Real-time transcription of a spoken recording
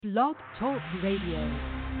Blog Talk Radio.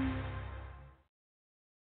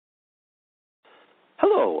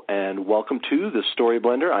 Hello, and welcome to The Story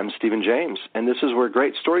Blender. I'm Stephen James, and this is where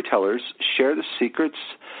great storytellers share the secrets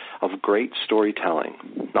of great storytelling.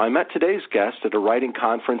 Now, I met today's guest at a writing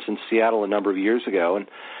conference in Seattle a number of years ago, and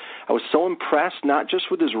I was so impressed not just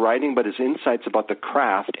with his writing, but his insights about the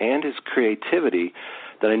craft and his creativity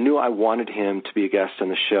that I knew I wanted him to be a guest on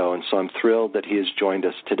the show, and so I'm thrilled that he has joined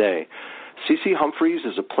us today. C.C. Humphreys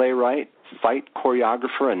is a playwright, fight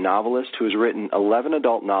choreographer, and novelist who has written 11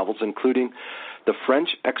 adult novels, including The French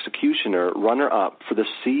Executioner, runner-up for the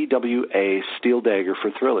CWA Steel Dagger for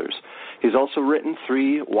Thrillers. He's also written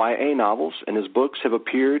 3 YA novels, and his books have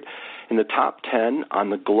appeared in the top 10 on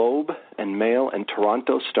the Globe and Mail and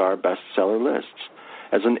Toronto Star bestseller lists.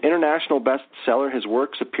 As an international bestseller, his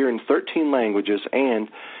works appear in 13 languages, and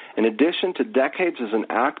in addition to decades as an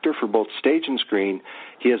actor for both stage and screen,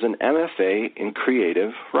 he has an MFA in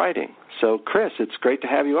creative writing. So, Chris, it's great to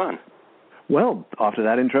have you on. Well, after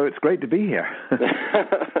that intro, it's great to be here.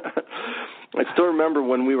 I still remember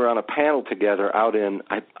when we were on a panel together out in,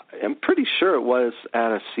 I'm pretty sure it was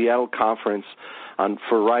at a Seattle conference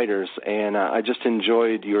for writers, and I just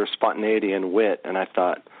enjoyed your spontaneity and wit, and I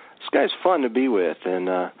thought, this guy's fun to be with, and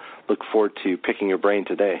look forward to picking your brain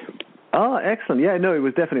today. Oh, excellent. Yeah, no, it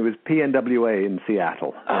was PNWA in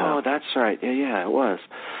Seattle. Oh, that's right. Yeah, it was.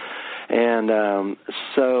 And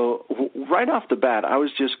so right off the bat, I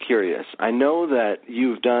was just curious. I know that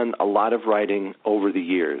you've done a lot of writing over the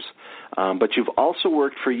years, but you've also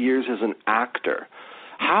worked for years as an actor.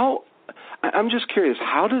 I'm just curious,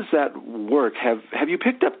 how does that work? Have you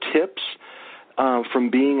picked up tips from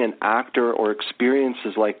being an actor or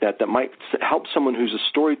experiences like that might help someone who's a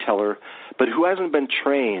storyteller but who hasn't been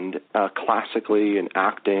trained classically in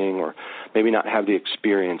acting or maybe not have the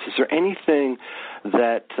experience? Is there anything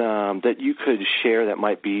that you could share that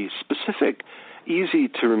might be specific, easy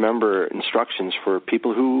to remember instructions for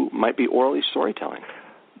people who might be orally storytelling?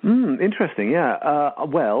 Interesting, yeah.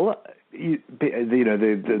 Well,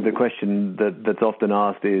 the question that's often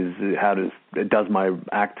asked is, does my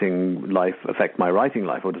acting life affect my writing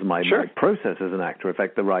life, or does my process as an actor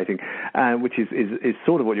affect the writing? Which is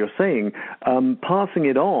sort of what you're saying. Passing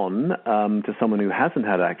it on to someone who hasn't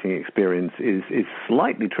had acting experience is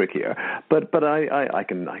slightly trickier, but I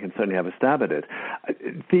can certainly have a stab at it.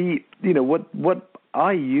 What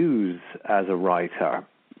I use as a writer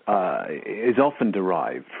is often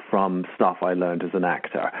derived from stuff I learned as an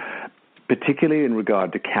actor, particularly in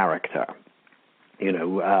regard to character.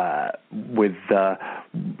 With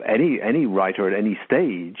any writer at any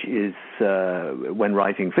stage is, when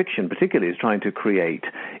writing fiction particularly, is trying to create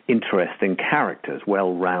interesting characters,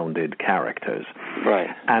 well-rounded characters. Right.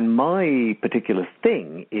 And my particular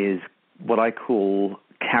thing is what I call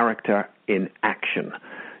character in action.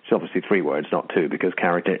 It's obviously 3 words, not 2, because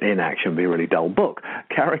character in action would be a really dull book.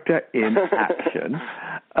 Character in action.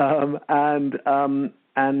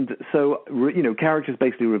 And so, characters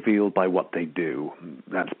basically revealed by what they do.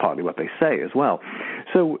 That's partly what they say as well.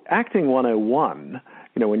 So acting 101,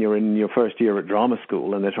 when you're in your first year at drama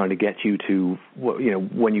school and they're trying to get you to,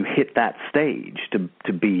 when you hit that stage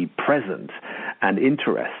to be present and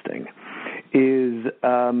interesting, is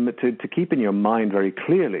to keep in your mind very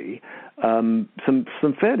clearly some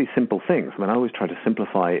fairly simple things. I always try to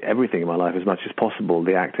simplify everything in my life as much as possible,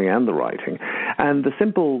 the acting and the writing. And the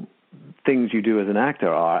simple things you do as an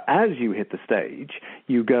actor are, as you hit the stage,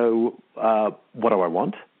 you go, what do I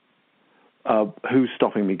want? Who's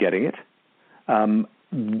stopping me getting it?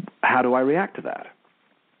 How do I react to that?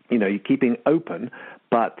 You're keeping open,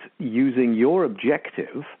 but using your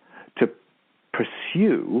objective to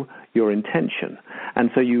pursue your intention. And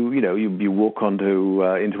so you walk into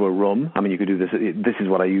a room. You could do this. This is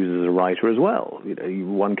what I use as a writer as well.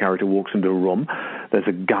 One character walks into a room. There's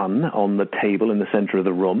a gun on the table in the center of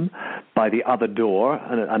the room. By the other door,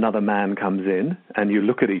 another man comes in, and you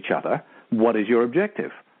look at each other. What is your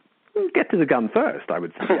objective? Get to the gun first, I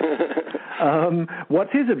would say.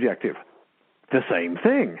 What's his objective? The same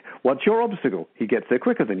thing. What's your obstacle? He gets there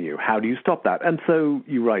quicker than you. How do you stop that? And so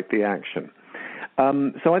you write the action.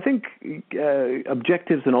 So I think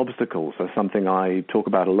objectives and obstacles are something I talk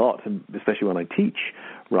about a lot, especially when I teach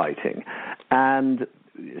writing, and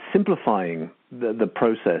simplifying the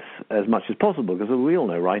process as much as possible, because we all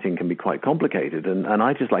know writing can be quite complicated, and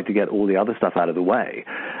I just like to get all the other stuff out of the way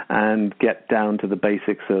and get down to the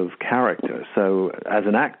basics of character. So as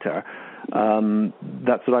an actor,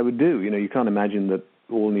 that's what I would do. You can't imagine that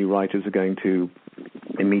all new writers are going to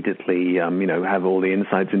immediately, have all the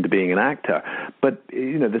insights into being an actor. But,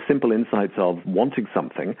 the simple insights of wanting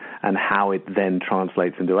something and how it then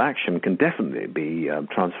translates into action can definitely be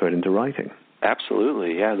transferred into writing.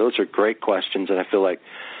 Absolutely, yeah. Those are great questions, and I feel like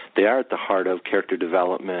they are at the heart of character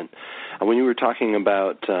development. And when you were talking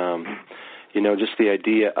about, just the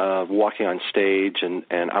idea of walking on stage, and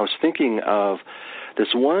I was thinking of this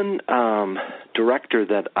one director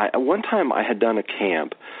that one time I had done a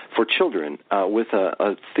camp for children with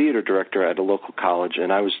a theater director at a local college,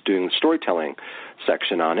 and I was doing the storytelling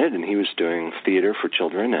section on it, and he was doing theater for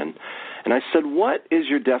children, and I said, "What is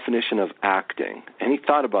your definition of acting?" And he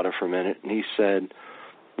thought about it for a minute, and he said,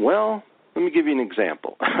 "Well, let me give you an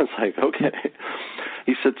example." I was like, okay.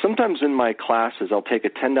 He said, "Sometimes in my classes I'll take a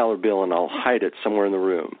 $10 bill and I'll hide it somewhere in the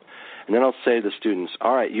room. And then I'll say to the students,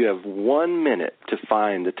 all right, you have 1 minute to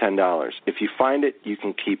find the $10. If you find it, you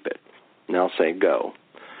can keep it." And I'll say, go.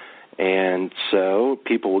 And so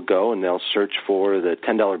people will go and they'll search for the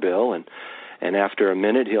 $10 bill, and after a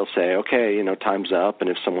minute he'll say, okay, time's up, and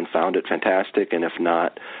if someone found it, fantastic, and if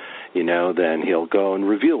not, then he'll go and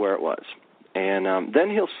reveal where it was. And then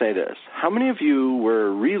he'll say this: how many of you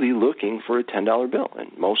were really looking for a $10 bill?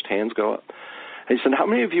 And most hands go up. And he said, how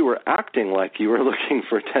many of you were acting like you were looking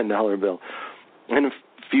for a $10 bill? And a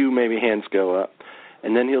few maybe hands go up.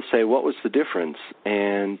 And then he'll say, what was the difference?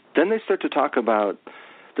 And then they start to talk about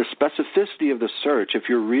the specificity of the search, if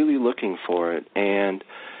you're really looking for it, and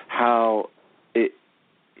how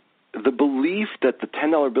the belief that the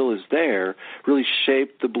 $10 bill is there really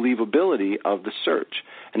shaped the believability of the search.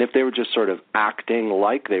 And if they were just sort of acting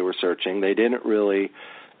like they were searching, they didn't really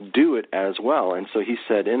do it as well. And so he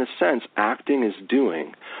said, in a sense, acting is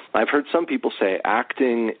doing. I've heard some people say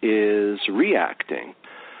acting is reacting.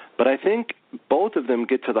 But I think both of them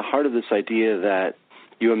get to the heart of this idea that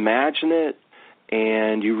you imagine it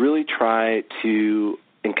and you really try to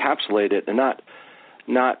encapsulate it and not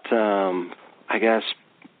I guess,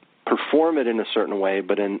 perform it in a certain way,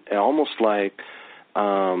 but in almost like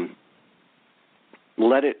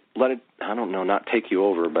let it I don't know, not take you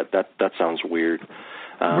over, but that sounds weird.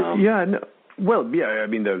 The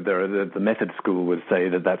method school would say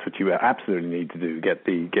that that's what you absolutely need to do, get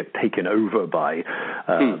taken over by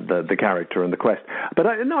the character and the quest. But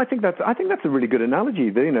I think that's a really good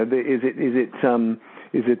analogy.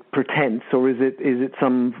 Is it pretense, or is it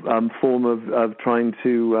some form of trying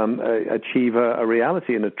to achieve a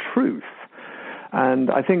reality and a truth?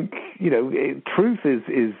 And I think truth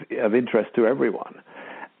is of interest to everyone.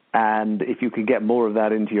 And if you can get more of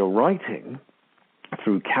that into your writing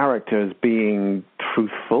through characters being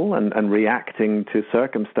truthful and reacting to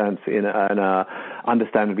circumstance in a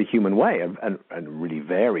understandably human way, and really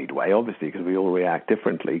varied way, obviously, because we all react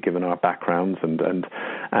differently given our backgrounds and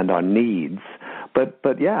our needs.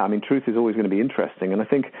 But yeah, I mean, truth is always going to be interesting, and I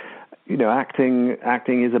think acting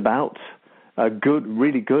is about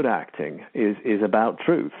really good acting is about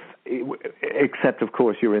truth. Except, of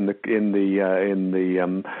course, you're in the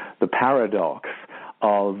paradox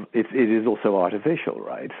of it is also artificial,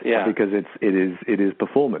 right? Yeah. Because it is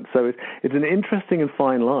performance. So it's an interesting and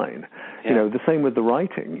fine line. Yeah. The same with the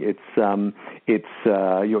writing.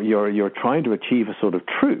 You're trying to achieve a sort of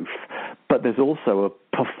truth, but there's also a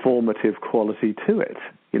performative quality to it.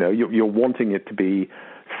 You're wanting it to be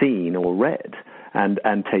seen or read and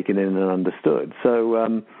taken in and understood.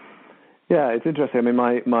 So it's interesting. I mean,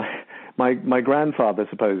 my grandfather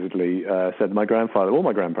supposedly said all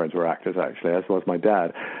my grandparents were actors, actually, as was my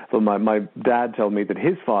dad. But my dad told me that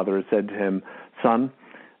his father had said to him, son,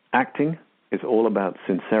 acting is all about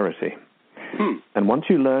sincerity. And once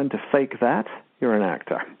you learn to fake that, you're an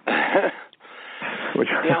actor. I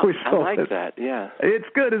like that, yeah. It's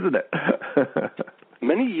good, isn't it?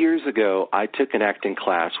 Many years ago, I took an acting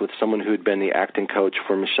class with someone who had been the acting coach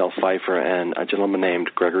for Michelle Pfeiffer and a gentleman named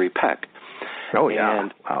Gregory Peck. Oh, yeah.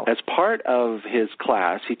 And wow. As part of his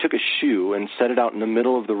class, he took a shoe and set it out in the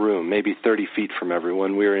middle of the room, maybe 30 feet from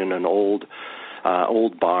everyone. We were in an old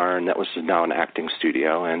barn that was now an acting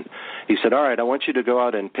studio. And he said, all right, I want you to go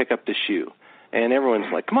out and pick up the shoe. And everyone's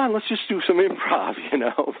like, come on, let's just do some improv,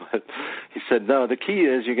 But he said, no, the key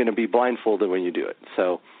is you're going to be blindfolded when you do it.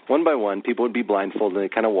 So one by one, people would be blindfolded, and they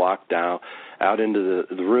kind of walk down out into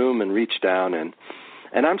the room and reach down. And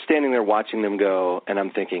I'm standing there watching them go, and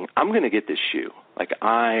I'm thinking, I'm going to get this shoe. Like,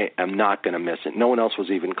 I am not going to miss it. No one else was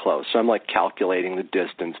even close. So I'm, like, calculating the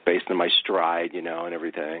distance based on my stride, and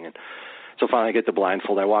everything. And so finally I get the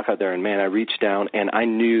blindfold. I walk out there, and, man, I reach down, and I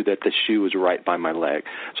knew that the shoe was right by my leg.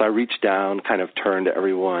 So I reached down, kind of turned to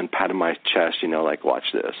everyone, patted my chest, like,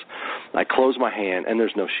 watch this. I close my hand, and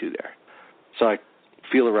there's no shoe there. So I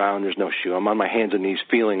feel around, there's no shoe. I'm on my hands and knees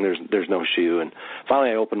feeling there's no shoe. And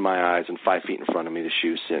finally I open my eyes, and 5 feet in front of me, the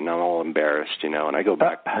shoe's sitting. I'm all embarrassed, and I go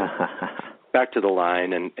back to the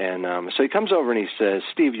line. And so he comes over and he says,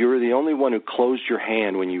 Steve, you were the only one who closed your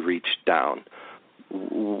hand when you reached down.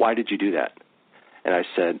 Why did you do that? And I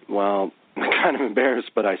said, well, I'm kind of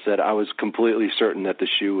embarrassed, but I said I was completely certain that the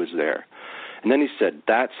shoe was there. And then he said,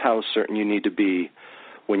 that's how certain you need to be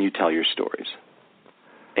when you tell your stories.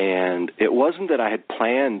 And it wasn't that I had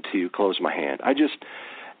planned to close my hand. I just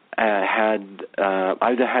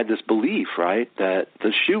had this belief, right, that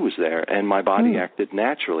the shoe was there, and my body acted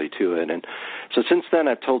naturally to it. And so since then,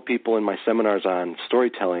 I've told people in my seminars on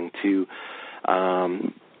storytelling to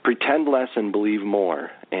pretend less and believe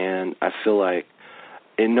more. And I feel like,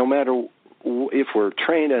 no matter if we're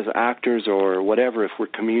trained as actors or whatever, if we're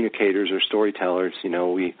communicators or storytellers,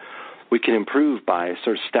 we can improve by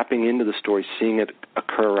sort of stepping into the story, seeing it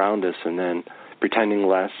occur around us, and then pretending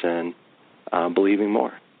less and believing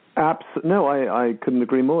more. No, I couldn't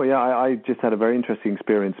agree more. Yeah, I just had a very interesting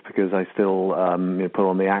experience because I still put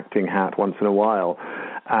on the acting hat once in a while,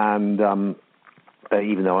 and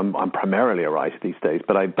even though I'm primarily a writer these days,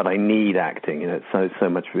 but I need acting. It's so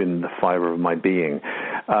much in the fiber of my being.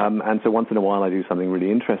 And so once in a while I do something really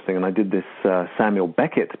interesting, and I did this Samuel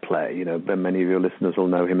Beckett play. Many of your listeners will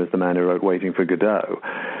know him as the man who wrote Waiting for Godot.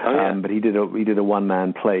 Oh, yeah. But he did a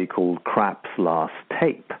one-man play called Krapp's Last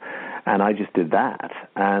Tape. And I just did that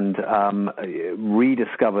and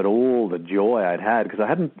rediscovered all the joy I'd had, because I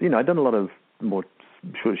hadn't, I'd done a lot of more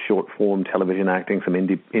short-form television acting, some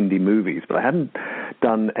indie movies, but I hadn't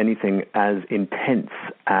done anything as intense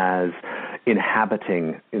as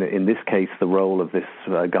inhabiting, in this case, the role of this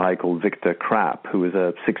guy called Victor Krapp, who was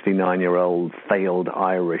a 69-year-old failed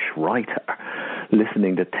Irish writer,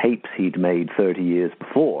 listening to tapes he'd made 30 years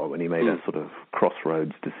before when he made a sort of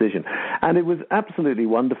crossroads decision. And it was absolutely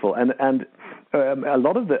wonderful. And a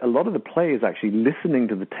lot of the play is actually listening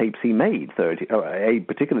to the tapes he made a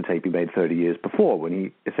particular tape he made 30 years before, when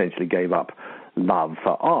he essentially gave up love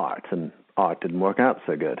for art, and art didn't work out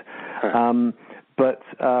so good.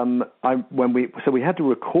 We had to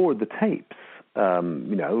record the tapes.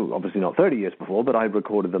 Obviously not 30 years before, but I'd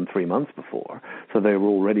recorded them 3 months before, so they were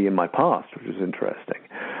already in my past, which was interesting.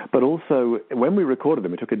 But also, when we recorded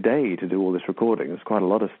them, it took a day to do all this recording. It was quite a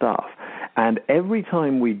lot of stuff. And every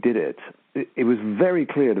time we did it, it was very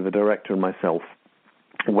clear to the director and myself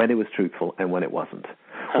when it was truthful and when it wasn't,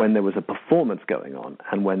 when there was a performance going on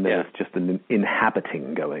and when there was just an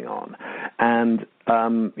inhabiting going on. And,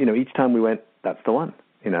 each time we went, that's the one.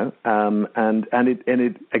 And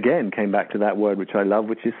it again came back to that word which I love,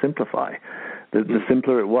 which is simplify. The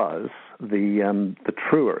simpler it was, the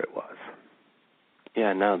truer it was.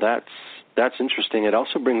 Yeah, no, that's interesting. It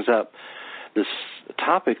also brings up this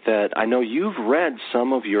topic that I know you've read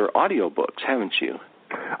some of your audiobooks, haven't you?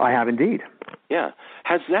 I have indeed. Yeah.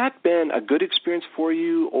 Has that been a good experience for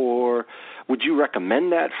you, or would you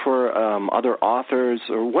recommend that for other authors?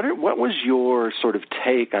 Or what was your sort of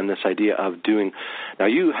take on this idea of doing, now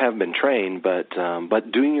you have been trained, but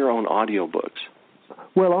doing your own audiobooks?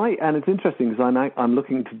 Well, and it's interesting because I'm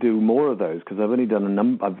looking to do more of those, because I've only done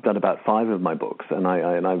I've done about 5 of my books, and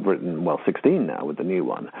I've written 16 now with the new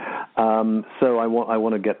one. So I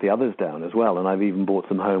want to get the others down as well, and I've even bought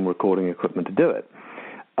some home recording equipment to do it.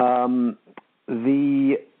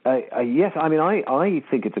 Yes, I mean, I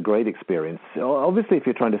think it's a great experience. Obviously, if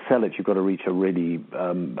you're trying to sell it, you've got to reach a really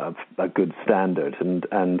a good standard, and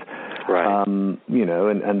right.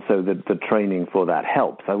 And so the training for that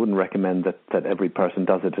helps. I wouldn't recommend that every person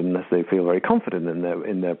does it unless they feel very confident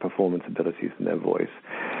in their performance abilities and their voice.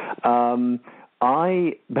 But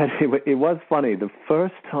it was funny the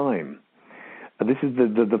first time. This is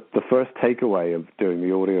the first takeaway of doing the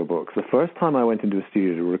audiobooks. The first time I went into a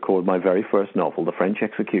studio to record my very first novel, The French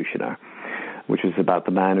Executioner, which was about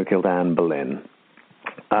the man who killed Anne Boleyn,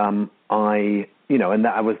 and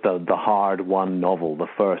that was the hard-won novel, the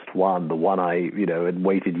first one, the one I, had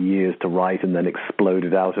waited years to write and then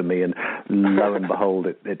exploded out of me, and lo and behold,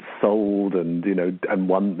 it sold, and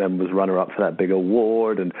was runner-up for that big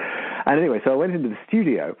award, and anyway, so I went into the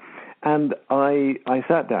studio. And I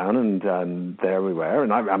sat down, and there we were.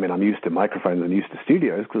 And I'm used to microphones and used to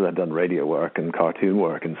studios because I've done radio work and cartoon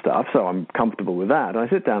work and stuff, so I'm comfortable with that. And I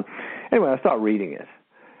sit down. Anyway, I start reading it,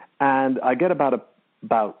 and I get about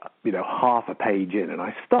half a page in, and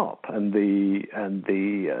I stop. And the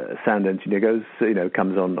sound engineer goes,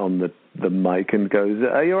 comes on the mic and goes,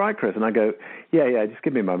 "Are you all right, Chris?" And I go, "Yeah, just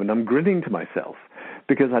give me a moment." I'm grinning to myself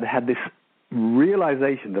because I'd had this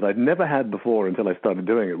realization that I'd never had before until I started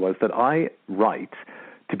doing it, was that I write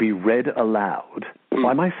to be read aloud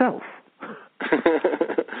by myself.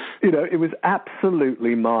 It was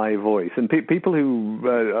absolutely my voice. And people who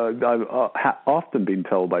I've often been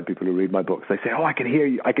told by people who read my books, they say, "Oh, I can hear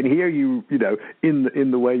you. I can hear you.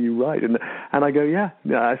 In the way you write." And I go, "Yeah.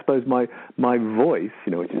 I suppose my voice,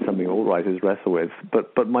 which is something all writers wrestle with,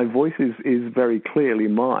 but my voice is very clearly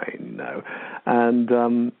mine, And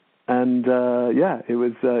it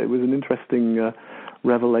was an interesting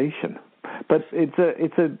revelation. But it's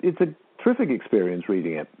a terrific experience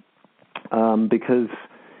reading it, because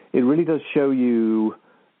it really does show you.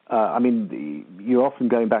 You're often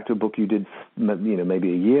going back to a book you did,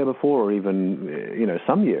 maybe a year before, or even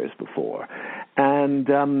some years before,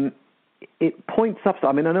 and it points up.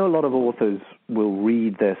 I know a lot of authors will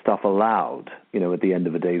read their stuff aloud, at the end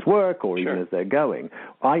of a day's work, or even as they're going.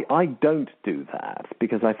 I don't do that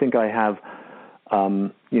because I think I have,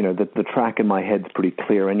 the track in my head's pretty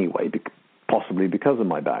clear anyway, possibly because of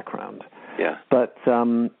my background. Yeah. But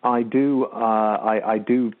I do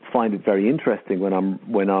find it very interesting when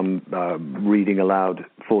I'm reading aloud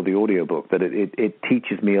for the audiobook that it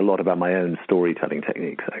teaches me a lot about my own storytelling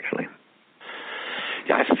techniques, actually.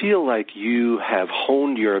 Yeah, I feel like you have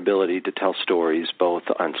honed your ability to tell stories both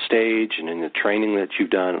on stage and in the training that you've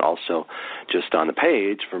done, and also just on the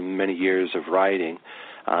page for many years of writing.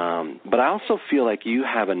 But I also feel like you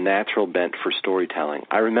have a natural bent for storytelling.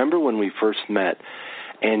 I remember when we first met,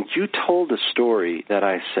 and you told a story that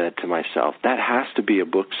I said to myself, that has to be a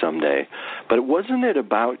book someday. But wasn't it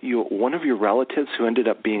about one of your relatives who ended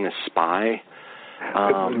up being a spy?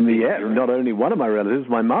 Not only one of my relatives,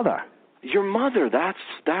 my mother. Your mother, that's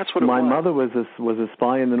what it was. My mother was a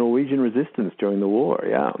spy in the Norwegian resistance during the war,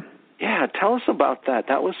 yeah. Yeah, tell us about that.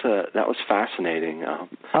 That was fascinating.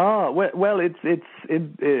 Well, it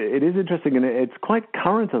is interesting, and it's quite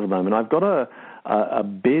current at the moment. I've got a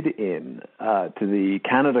bid in to the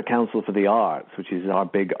Canada Council for the Arts, which is our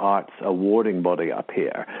big arts awarding body up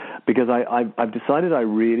here, because I've decided I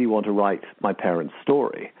really want to write my parents'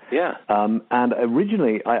 story. Yeah. And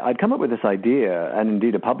originally, I'd come up with this idea, and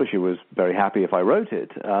indeed a publisher was very happy if I wrote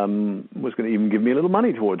it, was going to even give me a little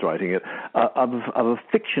money towards writing it, of a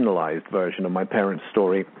fictionalized version of my parents'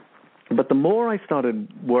 story. But the more I started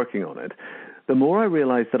working on it, the more I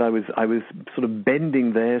realized that I was sort of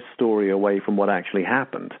bending their story away from what actually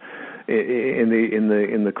happened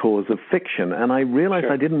in the cause of fiction, and I realized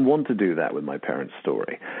I didn't want to do that with my parents'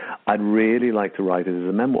 story. I'd really like to write it as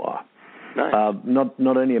a memoir. Nice. Not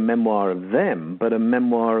only a memoir of them, but a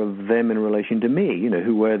memoir of them in relation to me.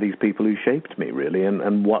 Who were these people who shaped me, really,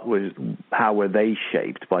 and how were they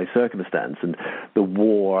shaped by circumstance? And the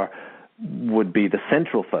war would be the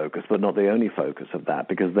central focus, but not the only focus of that,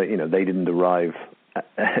 because they didn't arrive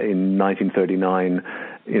in 1939,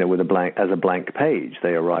 with a blank page.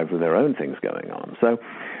 They arrived with their own things going on. So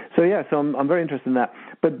I'm very interested in that.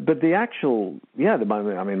 But the actual,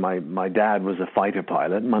 my dad was a fighter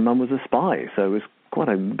pilot, and my mum was a spy, so it was quite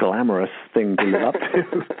a glamorous thing to live up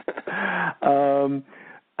to.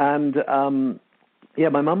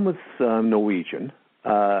 My mum was Norwegian.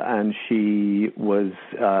 And she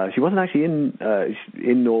wasn't actually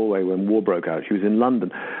in Norway when war broke out. She was in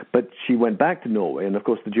London, but she went back to Norway, and of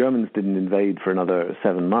course the Germans didn't invade for another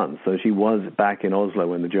 7 months, so she was back in Oslo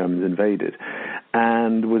when the Germans invaded,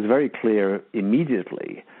 and was very clear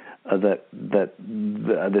immediately that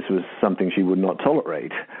this was something she would not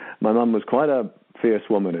tolerate. My mum was quite a fierce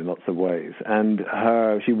woman in lots of ways, and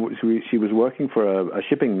she was working for a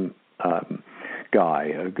shipping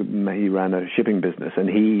guy. He ran a shipping business, and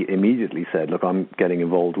he immediately said, "Look, I'm getting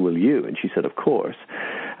involved, will you?" And she said, "Of course."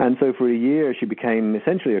 And so for a year she became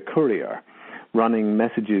essentially a courier, running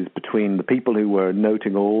messages between the people who were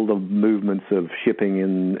noting all the movements of shipping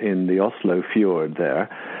in the Oslo fjord there,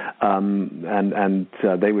 and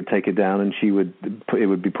they would take it down, and it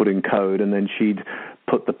would be put in code, and then she'd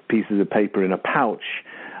put the pieces of paper in a pouch,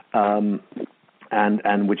 and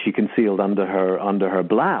which she concealed under her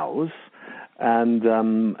blouse. And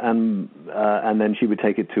then she would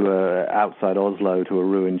take it to outside Oslo to a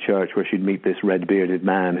ruined church where she'd meet this red-bearded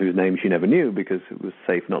man whose name she never knew because it was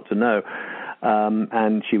safe not to know.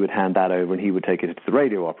 And she would hand that over, and he would take it to the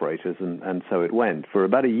radio operators, and so it went for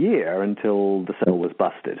about a year until the cell was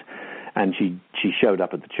busted. And she showed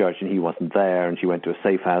up at the church, and he wasn't there, and she went to a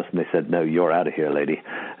safe house, and they said, "No, you're out of here, lady."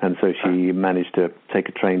 And so she managed to take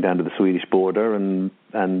a train down to the Swedish border, and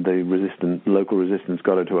the local resistance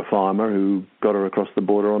got her to a farmer who got her across the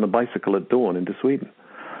border on a bicycle at dawn into Sweden.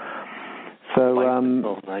 So,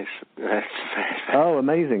 nice.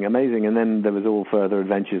 Amazing. And then there was all further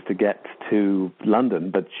adventures to get to London,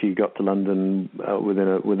 but she got to London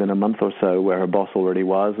within a month or so, where her boss already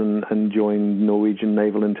was, and joined Norwegian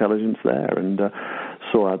Naval Intelligence there, and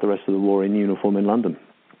saw out the rest of the war in uniform in London.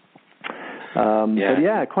 But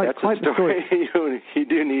yeah, quite the story. You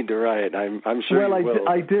do need to write. I'm sure. Well, you will.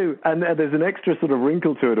 I do, and there's an extra sort of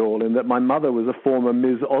wrinkle to it all in that my mother was a former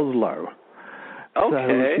Ms. Oslo.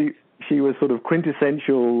 Okay. So she was sort of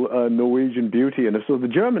quintessential Norwegian beauty, and so the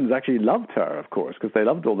Germans actually loved her, of course, because they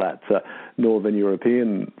loved all that Northern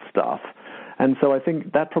European stuff. And so I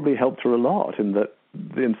think that probably helped her a lot in that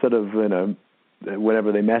instead of,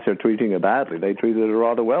 whenever they met her treating her badly, they treated her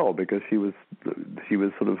rather well because she was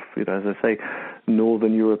sort of, as I say,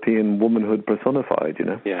 Northern European womanhood personified,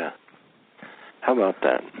 Yeah. How about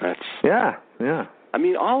that? Yeah. I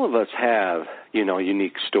mean, all of us have,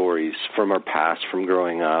 unique stories from our past, from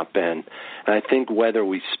growing up, and I think whether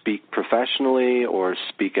we speak professionally or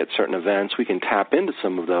speak at certain events, we can tap into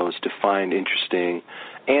some of those to find interesting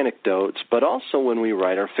anecdotes, but also when we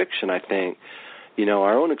write our fiction, I think,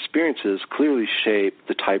 our own experiences clearly shape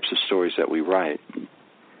the types of stories that we write.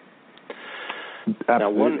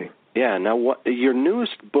 Absolutely. Now, your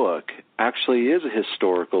newest book actually is a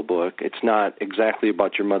historical book. It's not exactly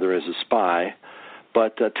about your mother as a spy,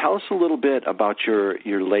 but tell us a little bit about your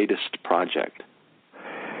latest project.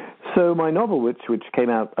 So my novel, which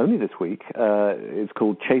came out only this week, is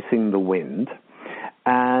called Chasing the Wind,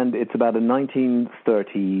 and it's about a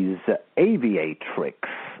 1930s aviatrix.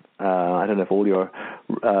 I don't know if all your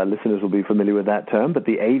listeners will be familiar with that term, but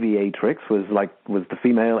the aviatrix was the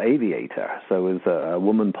female aviator, so it was a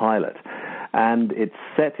woman pilot. And it's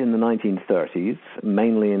set in the 1930s,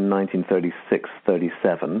 mainly in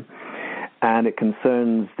 1936-37, and it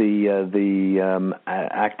concerns the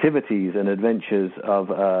activities and adventures of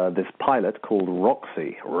this pilot called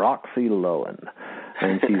Roxy Lowen.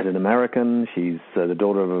 And she's an American. She's the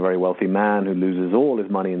daughter of a very wealthy man who loses all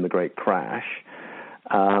his money in the Great Crash.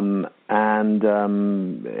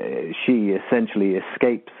 She essentially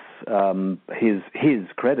escapes his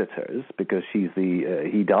creditors because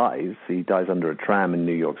he dies under a tram in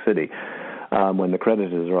New York City when the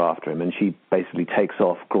creditors are after him, and she basically takes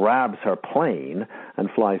off, grabs her plane, and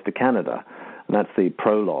flies to Canada. And that's the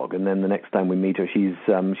prologue. And then the next time we meet her, she's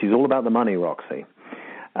all about the money, Roxy,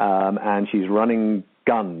 and she's running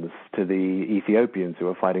guns to the Ethiopians who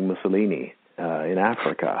are fighting Mussolini in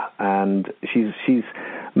Africa, and she's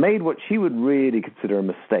made what she would really consider a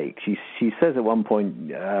mistake. She says at one point,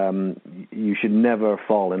 you should never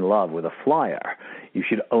fall in love with a flyer. You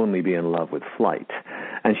should only be in love with flight.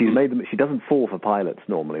 And she doesn't fall for pilots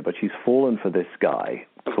normally, but she's fallen for this guy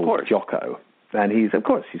called Jocko. And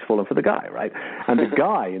she's fallen for the guy, right? And the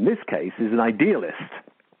guy, in this case, is an idealist.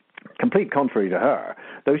 Complete contrary to her,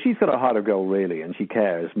 though she's got a heart of gold, really, and she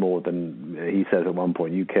cares more than, he says at one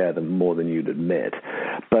point, you care more than you'd admit.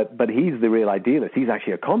 But he's the real idealist. He's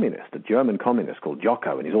actually a communist, a German communist called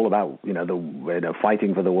Jocko, and he's all about,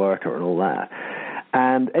 fighting for the worker and all that.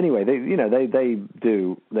 And anyway,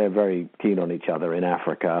 they're very keen on each other in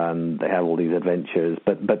Africa, and they have all these adventures.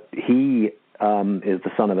 But he is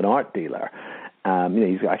the son of an art dealer.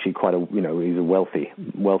 He's actually he's a wealthy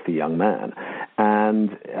young man.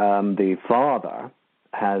 And the father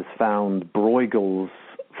has found Bruegel's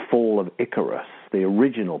Fall of Icarus, the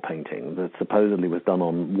original painting that supposedly was done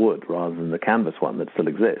on wood rather than the canvas one that still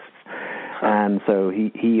exists. And so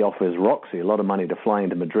he offers Roxy a lot of money to fly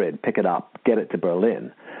into Madrid, pick it up, get it to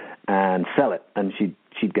Berlin, and sell it. And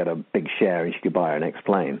she'd get a big share and she could buy her next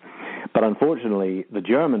plane. But unfortunately, the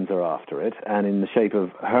Germans are after it, and in the shape of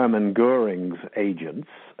Hermann Goering's agents,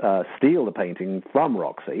 steal the painting from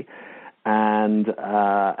Roxy, and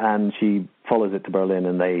she follows it to Berlin,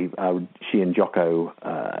 and she and Jocko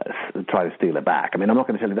try to steal it back. I mean, I'm not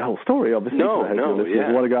going to tell you the whole story, obviously. No,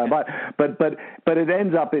 want to go and buy it. But it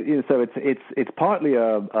ends up, so it's partly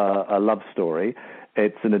a love story,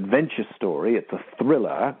 it's an adventure story, it's a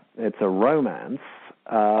thriller, it's a romance,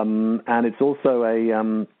 and it's also it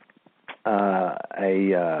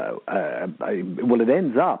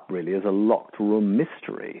ends up really as a locked room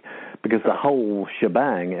mystery, because the whole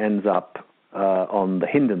shebang ends up on the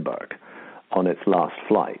Hindenburg on its last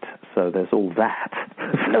flight. So there's all that.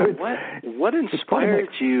 What inspired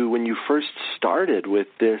you when you first started with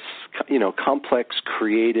this, complex,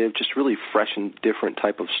 creative, just really fresh and different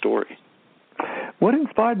type of story? What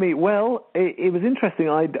inspired me? Well, it was interesting.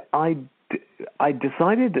 I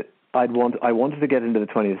decided I wanted to get into the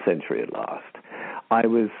 20th century at last. I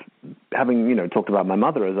was having, talked about my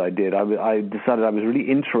mother as I did. I decided I was really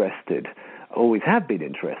interested, always have been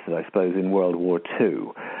interested, I suppose, in World War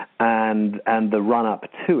II, and the run-up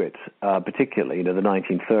to it, particularly, the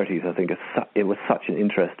 1930s. I think it was such an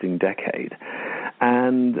interesting decade,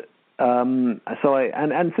 and so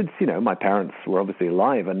since my parents were obviously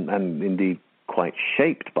alive and indeed quite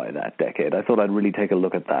shaped by that decade. I thought I'd really take a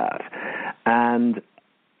look at that. And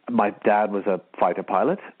my dad was a fighter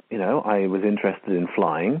pilot. I was interested in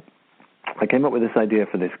flying. I came up with this idea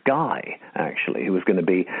for this guy, actually, who was going to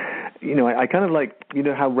be, I kind of like,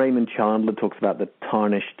 how Raymond Chandler talks about the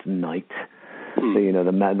tarnished knight.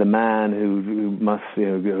 The man who must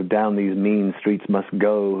go down these mean streets must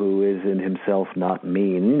go, who is in himself not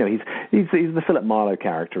mean. He's the Philip Marlowe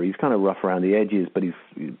character. He's kind of rough around the edges, but he's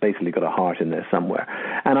basically got a heart in there somewhere.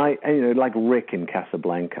 And like Rick in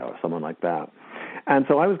Casablanca or someone like that. And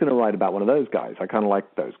so I was going to write about one of those guys. I kind of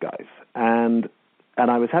liked those guys. And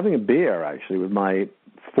I was having a beer, actually, with my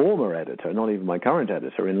former editor, not even my current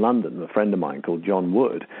editor, in London, a friend of mine called John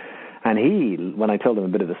Wood. And he, when I told him a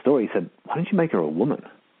bit of the story, he said, why don't you make her a woman?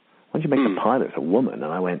 Why don't you make the pilot a woman?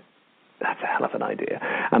 And I went, that's a hell of an idea.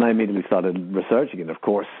 And I immediately started researching it. Of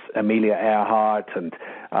course, Amelia Earhart and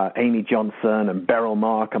Amy Johnson and Beryl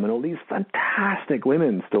Markham and all these fantastic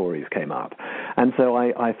women's stories came up. And so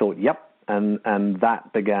I thought, yep. And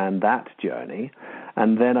that began that journey.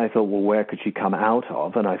 And then I thought, well, where could she come out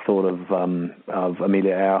of? And I thought of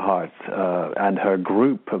Amelia Earhart and her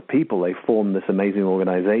group of people. They formed this amazing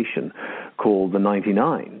organization called the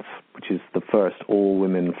 99s, which is the first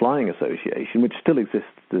all-women flying association, which still exists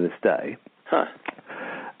to this day. Huh.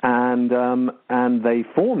 And they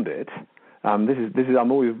formed it. I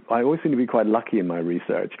always seem to be quite lucky in my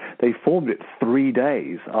research. They formed it 3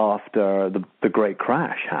 days after the Great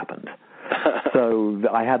Crash happened. So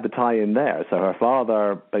I had the tie-in there. So her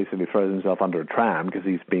father basically throws himself under a tram because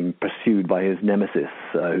he's being pursued by his nemesis,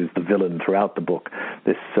 who's the villain throughout the book,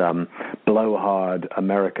 this blowhard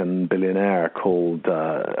American billionaire called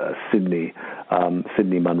Sidney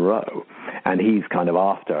Monroe. And he's kind of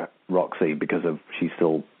after Roxy because she's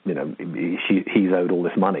still, he's owed all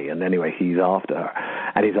this money. And anyway, he's after her.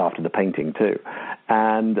 And he's after the painting too.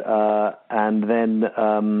 And then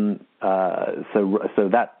so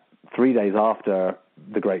that 3 days after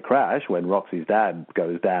the Great Crash, when Roxy's dad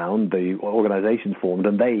goes down, the organization's formed,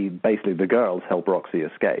 and the girls help Roxy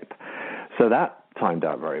escape. So that timed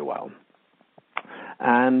out very well.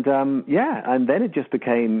 And and then it just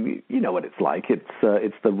became, you know what it's like.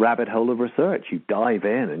 It's the rabbit hole of research. You dive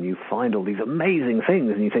in and you find all these amazing things,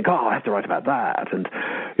 and you think, oh, I have to write about that. And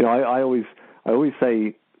I always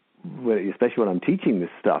say, especially when I'm teaching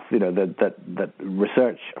this stuff, that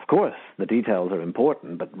research, of course, the details are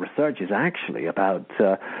important, but research is actually about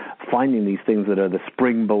finding these things that are the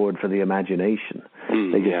springboard for the imagination.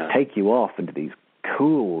 They just take you off into these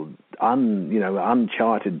cool,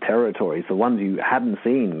 uncharted territories, the ones you hadn't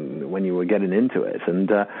seen when you were getting into it.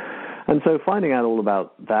 And so finding out all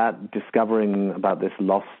about that, discovering about this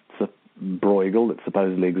lost Bruegel that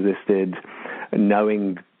supposedly existed,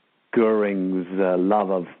 knowing Goering's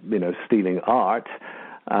love of stealing art,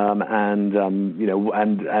 and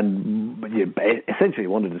essentially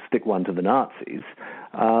wanted to stick one to the Nazis.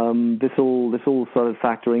 This all started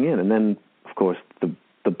factoring in, and then of course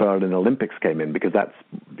the Berlin Olympics came in, because that's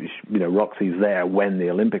Roxy's there when the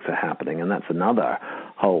Olympics are happening, and that's another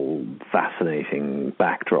whole fascinating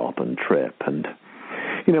backdrop and trip. And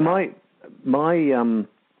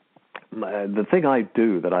the thing I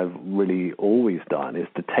do that I've really always done is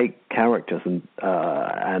to take characters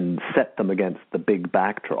and set them against the big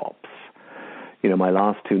backdrops. My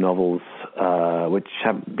last two novels, which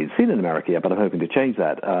haven't been seen in America yet, but I'm hoping to change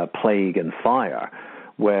that, Plague and Fire,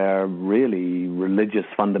 were really religious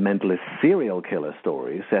fundamentalist serial killer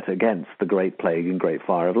stories set against the Great Plague and Great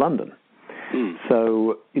Fire of London.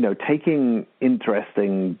 So, taking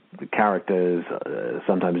interesting characters,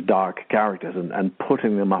 sometimes dark characters, and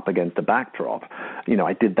putting them up against a backdrop.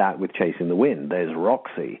 I did that with Chasing the Wind. There's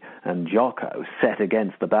Roxy and Jocko set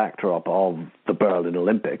against the backdrop of the Berlin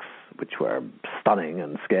Olympics, which were stunning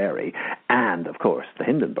and scary, and, of course, the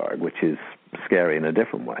Hindenburg, which is scary in a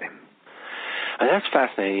different way. That's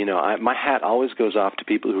fascinating. My hat always goes off to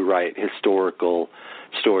people who write historical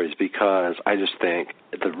stories, because I just think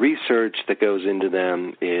the research that goes into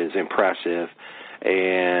them is impressive.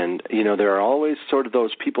 And, there are always sort of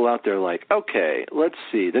those people out there like, okay, let's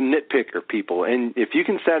see, the nitpicker people. And if you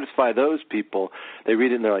can satisfy those people, they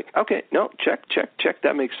read it and they're like, okay, no, check,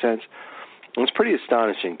 that makes sense. It's pretty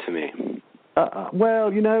astonishing to me.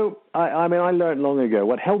 Well, I learned long ago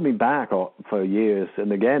what held me back for years,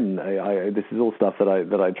 and again, this is all stuff that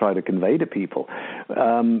I try to convey to people.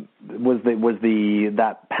 Was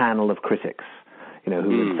that panel of critics, who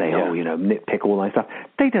would say, nitpick all my stuff.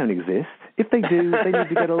 They don't exist. If they do, they need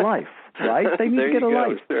to get a life, right? They need to get a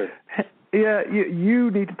life. Sure. Yeah, you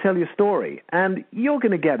need to tell your story, and you're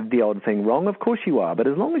going to get the odd thing wrong. Of course you are, but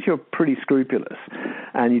as long as you're pretty scrupulous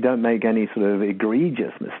and you don't make any sort of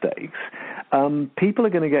egregious mistakes, people are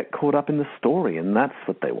going to get caught up in the story, and that's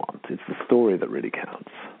what they want. It's the story that really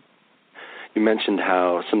counts. You mentioned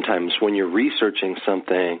how sometimes when you're researching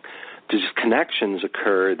something, just connections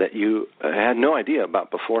occur that you had no idea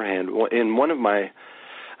about beforehand. In one of my,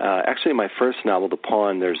 actually my first novel, The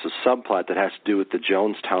Pawn, there's a subplot that has to do with the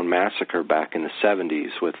Jonestown Massacre back in the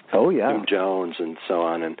 70s with Jim Jones and so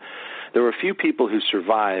on. And there were a few people who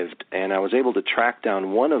survived, and I was able to track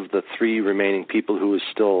down one of the 3 remaining people who was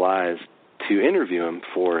still alive to interview him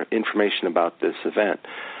for information about this event.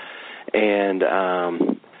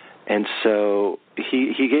 And so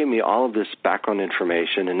he gave me all of this background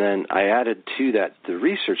information, and then I added to that the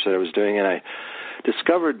research that I was doing, and I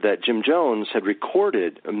discovered that Jim Jones had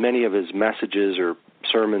recorded many of his messages or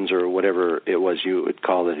sermons or whatever it was you would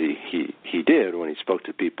call it he did when he spoke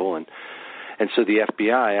to people. And so the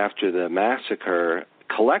FBI, after the massacre,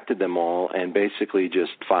 collected them all and basically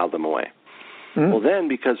just filed them away. Mm-hmm. Well, then,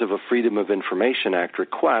 because of a Freedom of Information Act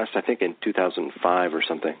request, I think in 2005 or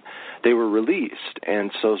something, they were released. And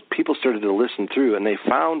so people started to listen through, and they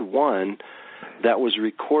found one that was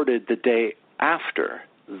recorded the day after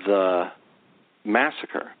the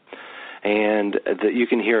massacre. And you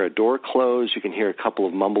can hear a door close, you can hear a couple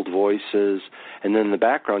of mumbled voices, and then in the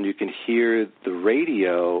background you can hear the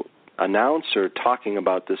radio announcer talking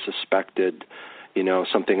about the suspected,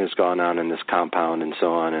 something has gone on in this compound and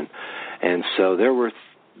so on. And so there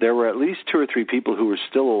were at least 2 or 3 people who were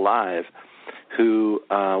still alive who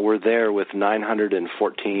were there with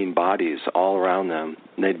 914 bodies all around them.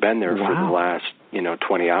 And they'd been there for the last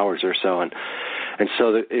 20 hours or so, and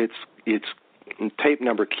so it's tape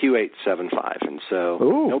number Q875, and so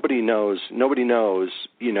nobody knows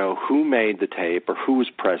who made the tape or who was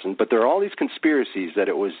present. But there are all these conspiracies that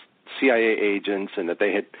it was CIA agents and that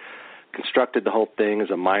they had constructed the whole thing as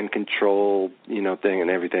a mind control, thing and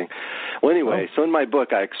everything. Well, anyway, so in my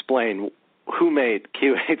book I explain who made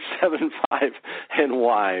Q875 and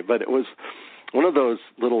why, but it was one of those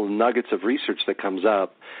little nuggets of research that comes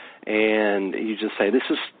up, and you just say, this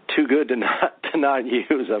is too good to not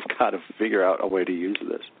use. I've got to figure out a way to use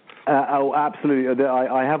this. Absolutely.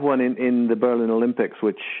 I have one in the Berlin Olympics,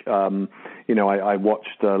 which, I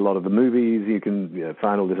watched a lot of the movies. You can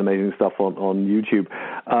find all this amazing stuff on YouTube.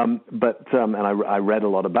 And I read a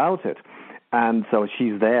lot about it. And so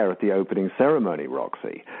she's there at the opening ceremony,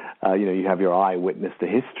 Roxy. You have your eyewitness to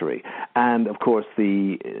history. And, of course,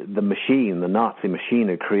 the Nazi machine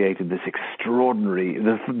had created this extraordinary,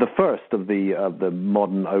 the first of the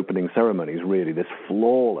modern opening ceremonies, really, this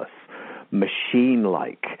flawless,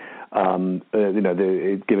 machine-like,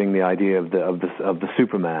 giving the idea of the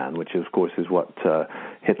Superman, which of course is what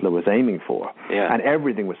Hitler was aiming for. Yeah. And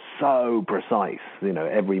everything was so precise.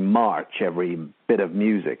 Every march, every bit of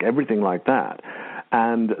music, everything like that.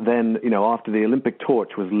 And then, after the Olympic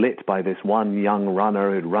torch was lit by this one young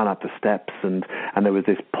runner who'd run up the steps, and there was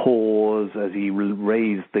this pause as he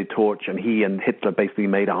raised the torch, and he and Hitler basically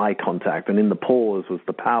made eye contact, and in the pause was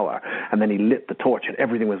the power. And then he lit the torch, and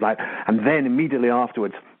everything was like, and then immediately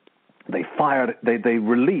afterwards, they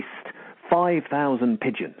released 5,000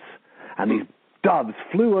 pigeons, and these doves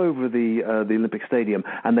flew over the Olympic Stadium,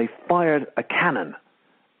 and they fired a cannon.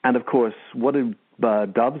 And of course, what do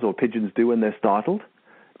doves or pigeons do when they're startled?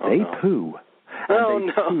 They poo.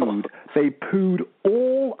 They pooed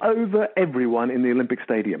all over everyone in the Olympic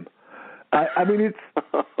Stadium. I mean,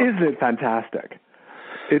 isn't it fantastic?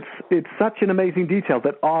 It's such an amazing detail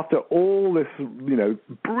that after all this,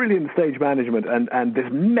 brilliant stage management and this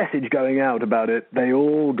message going out about it, they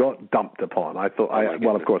all got dumped upon. I thought,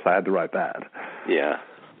 of course, I had to write that. Yeah.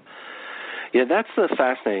 Yeah, that's the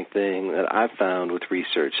fascinating thing that I've found with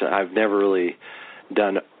research. I've never really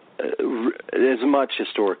done as much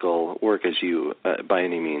historical work as you by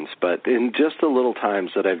any means, but in just the little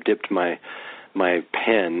times that I've dipped my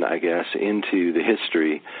pen, I guess, into the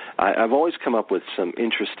history, I've always come up with some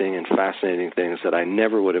interesting and fascinating things that I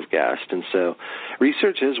never would have guessed. And so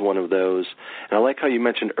research is one of those. And I like how you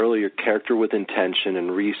mentioned earlier character with intention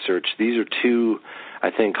and research. These are 2,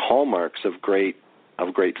 I think, hallmarks of great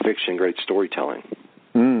fiction, great storytelling.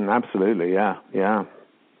 Absolutely, yeah.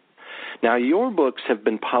 Now, your books have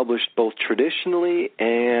been published both traditionally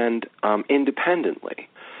and independently.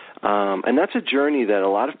 And that's a journey that a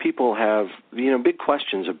lot of people have, big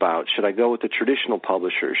questions about. Should I go with the traditional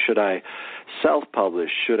publisher? Should I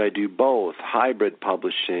self-publish? Should I do both? Hybrid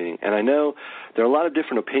publishing? And I know there are a lot of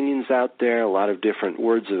different opinions out there, a lot of different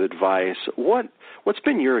words of advice. What's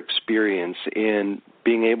been your experience in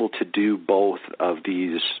being able to do both of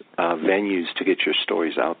these venues to get your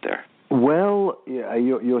stories out there? Well, yeah,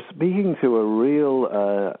 you're speaking to a real,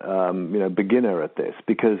 beginner at this,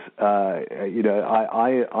 because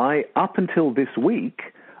I up until this week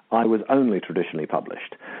I was only traditionally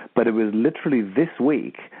published, but it was literally this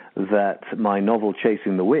week that my novel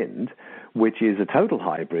Chasing the Wind, which is a total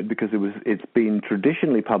hybrid because it's been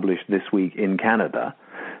traditionally published this week in Canada,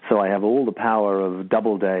 so I have all the power of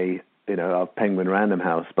Doubleday, of Penguin Random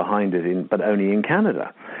House behind it, but only in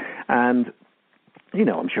Canada, and.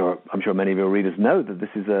 I'm sure many of your readers know that this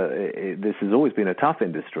has always been a tough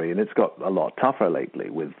industry, and it's got a lot tougher lately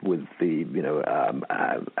with the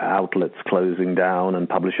outlets closing down and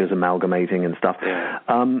publishers amalgamating and stuff,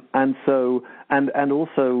 and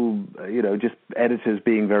also just editors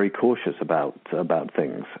being very cautious about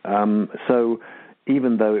things. So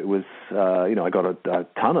even though it was I got a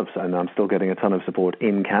ton of, and I'm still getting a ton of support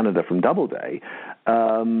in Canada from Doubleday,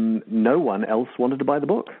 no one else wanted to buy the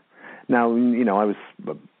book. Now, I was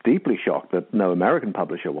deeply shocked that no American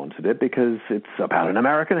publisher wanted it, because it's about an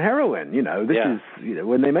American heroine. This is,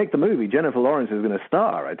 when they make the movie, Jennifer Lawrence is going to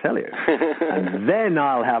star, I tell you. And then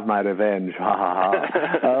I'll have my revenge. Ha, ha,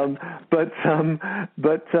 ha.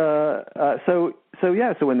 So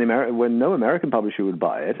when no American publisher would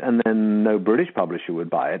buy it, and then no British publisher would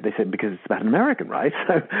buy it, they said, because it's about an American, right?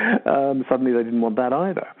 So suddenly they didn't want that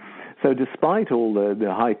either. So despite all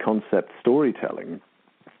the high concept storytelling,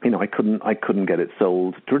 I couldn't get it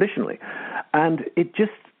sold traditionally, and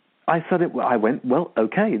I went, well,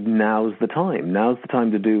 okay, now's the time. Now's the time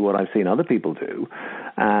to do what I've seen other people do,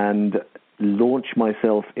 and launch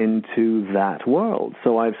myself into that world.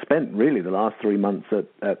 So I've spent really the last 3 months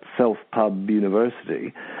at Self-Pub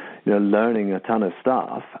University, learning a ton of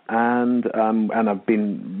stuff, and I've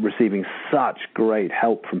been receiving such great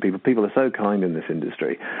help from people. People are so kind in this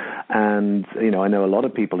industry, and I know a lot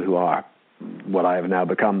of people who are what I have now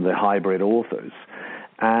become the hybrid authors,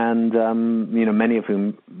 and many of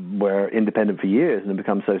whom were independent for years and have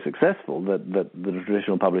become so successful that the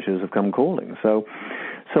traditional publishers have come calling. So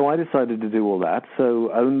I decided to do all that. So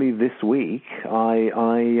only this week I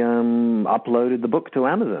uploaded the book to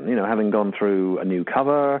Amazon. Having gone through a new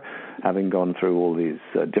cover, having gone through all these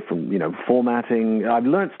different formatting, I've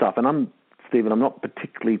learned stuff, and Stephen, I'm not a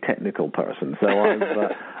particularly technical person, so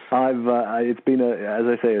it's been as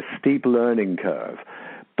I say, a steep learning curve,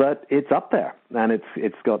 but it's up there, and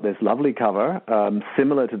it's got this lovely cover,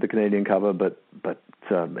 similar to the Canadian cover, but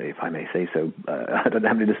if I may say so, I don't know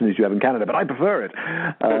how many listeners you have in Canada, but I prefer it,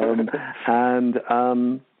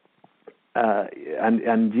 and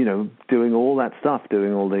doing all that stuff,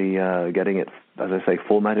 doing all the getting it, as I say,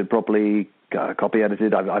 formatted properly. Copy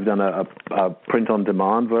edited. I've done a print on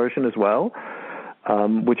demand version as well,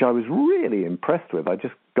 which I was really impressed with. I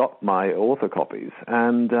just got my author copies,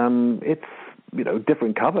 and it's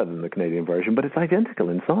different cover than the Canadian version, but it's identical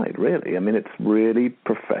inside. Really, I mean, it's really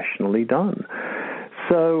professionally done.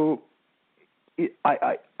 So,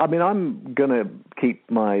 I'm going to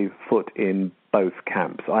keep my foot in both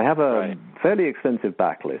camps. I have a fairly extensive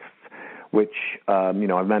backlist, which,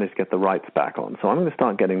 I've managed to get the rights back on. So I'm going to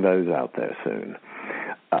start getting those out there soon.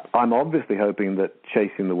 I'm obviously hoping that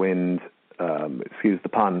Chasing the Wind, excuse the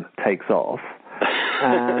pun, takes off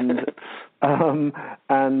and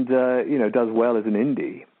does well as an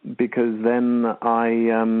indie, because then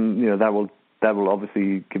that will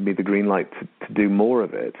obviously give me the green light to do more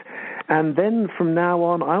of it. And then from now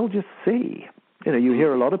on, I'll just see. You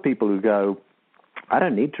hear a lot of people who go, I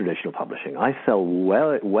don't need traditional publishing. I sell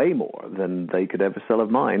way more than they could ever sell of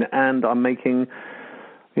mine, and I'm making,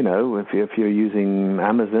 if you're using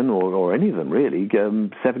Amazon or any of them really,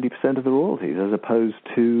 70% of the royalties as opposed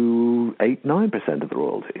to 8-9% of the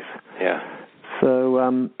royalties. Yeah. So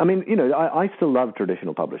I still love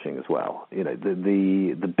traditional publishing as well.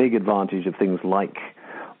 The big advantage of things like,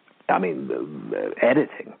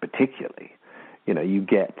 editing particularly. You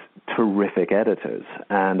get terrific editors,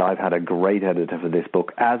 and I've had a great editor for this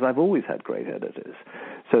book, as I've always had great editors.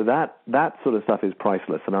 So that sort of stuff is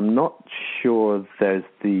priceless, and I'm not sure there's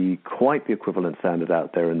quite the equivalent standard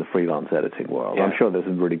out there in the freelance editing world. Yeah. I'm sure there's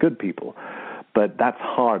some really good people, but that's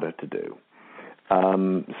harder to do.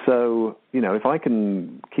 So, if I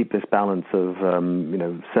can keep this balance of,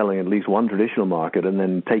 selling at least one traditional market and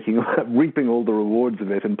then reaping all the rewards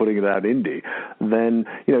of it and putting it out indie, then,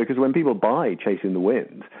 because when people buy Chasing the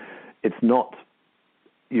Wind, it's not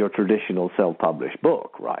your traditional self-published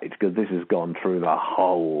book, right? Because this has gone through the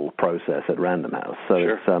whole process at Random House. So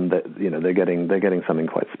sure. They're getting something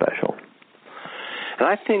quite special. And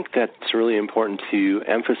I think that's really important to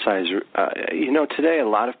emphasize. Today a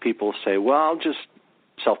lot of people say, well, I'll just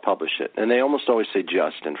self-publish it. And they almost always say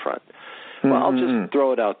just in front. well, I'll just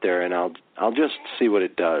throw it out there and I'll just see what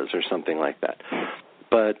it does or something like that.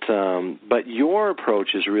 But your approach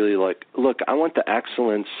is really like, look, I want the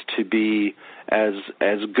excellence to be as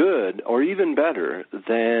good or even better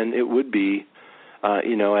than it would be,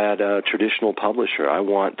 at a traditional publisher. I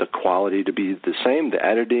want the quality to be the same, the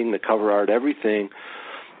editing, the cover art, everything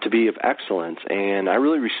to be of excellence. And I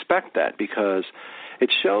really respect that because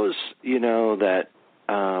it shows, that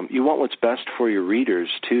you want what's best for your readers,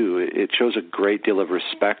 too. It shows a great deal of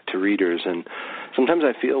respect to readers. And sometimes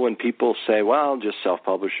I feel when people say, well, I'll just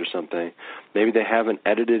self-publish or something, maybe they haven't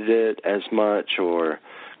edited it as much or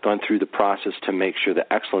gone through the process to make sure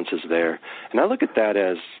the excellence is there. And I look at that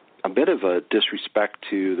as a bit of a disrespect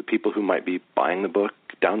to the people who might be buying the book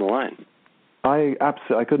down the line. I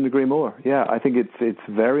couldn't agree more. Yeah, I think it's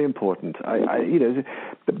very important.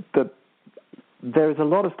 There's a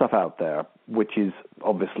lot of stuff out there which is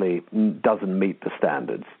obviously doesn't meet the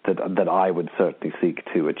standards that I would certainly seek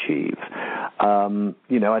to achieve.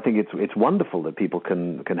 I think it's wonderful that people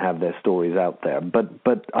can have their stories out there,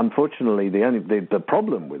 but unfortunately the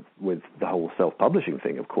problem with the whole self-publishing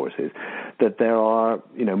thing, of course, is that there are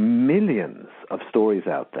millions of stories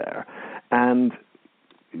out there, and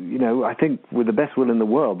I think with the best will in the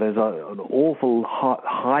world, there's an awful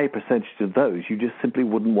high percentage of those you just simply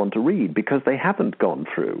wouldn't want to read because they haven't gone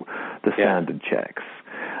through the standard checks.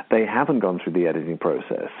 They haven't gone through the editing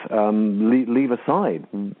process. Leave aside,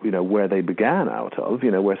 where they began out of,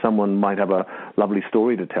 where someone might have a lovely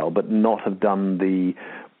story to tell but not have done the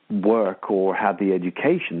work or have the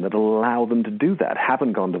education that allow them to do that,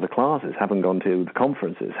 haven't gone to the classes, haven't gone to the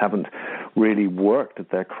conferences, haven't really worked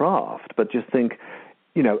at their craft, but just think,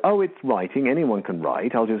 it's writing. Anyone can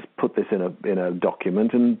write. I'll just put this in a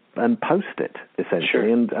document and post it, essentially. Sure.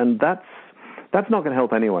 And that's not going to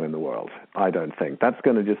help anyone in the world, I don't think. That's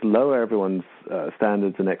going to just lower everyone's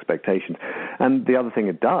standards and expectations. And the other thing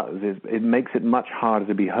it does is it makes it much harder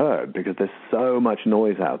to be heard because there's so much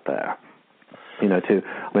noise out there.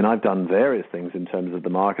 I've done various things in terms of the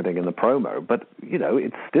marketing and the promo, but,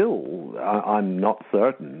 it's still, I'm not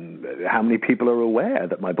certain how many people are aware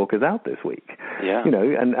that my book is out this week. Yeah.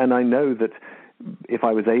 And I know that if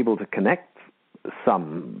I was able to connect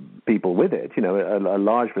some people with it, a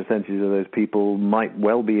large percentage of those people might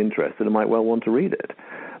well be interested and might well want to read it.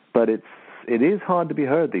 But it is hard to be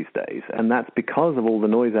heard these days, and that's because of all the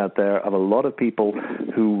noise out there of a lot of people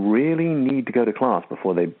who really need to go to class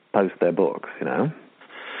before they post their books,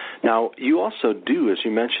 Now, you also do, as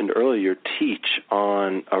you mentioned earlier, teach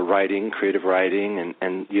on creative writing,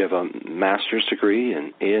 and you have a master's degree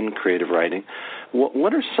in creative writing.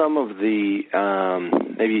 What are some of the,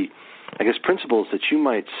 principles that you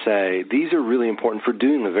might say, these are really important for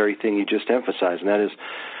doing the very thing you just emphasized, and that is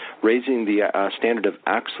raising the standard of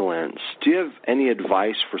excellence? Do you have any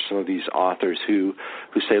advice for some of these authors who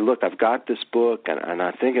say, look, I've got this book, and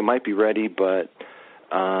I think it might be ready, but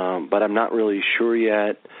I'm not really sure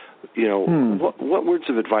yet? What words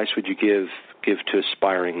of advice would you give to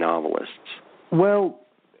aspiring novelists? Well,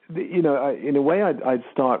 in a way, I'd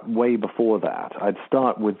start way before that. I'd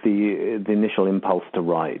start with the initial impulse to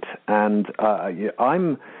write, and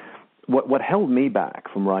What held me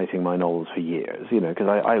back from writing my novels for years, because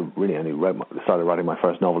I really only started writing my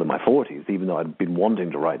first novel in my 40s, even though I'd been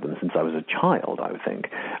wanting to write them since I was a child, I would think.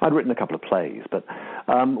 I'd written a couple of plays, but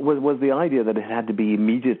was the idea that it had to be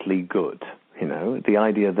immediately good, the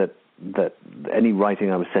idea that any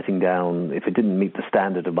writing I was setting down, if it didn't meet the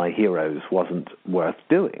standard of my heroes, wasn't worth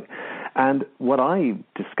doing. And what I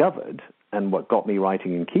discovered, and what got me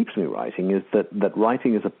writing and keeps me writing, is that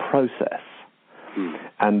writing is a process.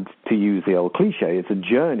 And to use the old cliche, it's a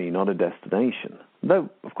journey, not a destination. Though,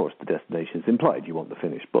 of course, the destination is implied. You want the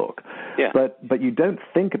finished book. Yeah. But you don't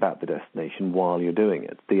think about the destination while you're doing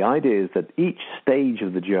it. The idea is that each stage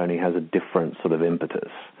of the journey has a different sort of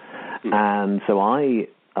impetus. And so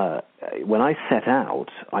when I set out,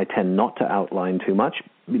 I tend not to outline too much.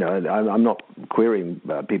 I'm not querying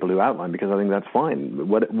people who outline because I think that's fine.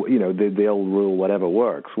 The old rule, whatever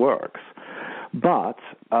works. But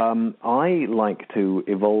I like to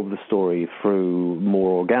evolve the story through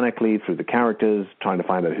more organically, through the characters, trying to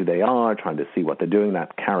find out who they are, trying to see what they're doing,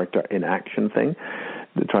 that character in action thing,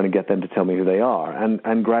 trying to get them to tell me who they are,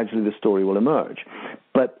 and gradually the story will emerge.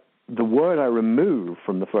 But the word I remove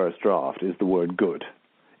from the first draft is the word good.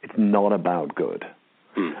 It's not about good.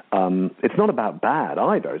 It's not about bad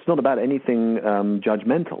either. It's not about anything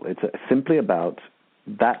judgmental. It's simply about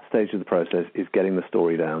that stage of the process is getting the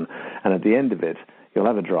story down, and at the end of it, you'll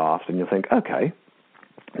have a draft, and you'll think, okay,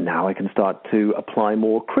 now I can start to apply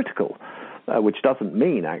more critical, which doesn't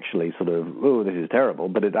mean actually sort of, oh, this is terrible,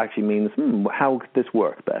 but it actually means, how could this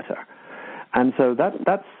work better? And so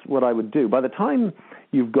that's what I would do. By the time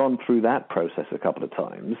you've gone through that process a couple of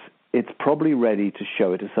times, it's probably ready to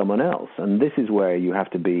show it to someone else. And this is where you have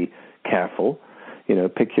to be careful.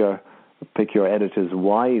 Pick your editors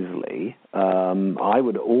wisely. I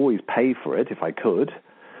would always pay for it if I could,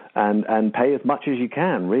 and pay as much as you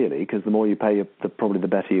can, really, because the more you pay, probably the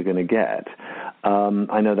better you're going to get.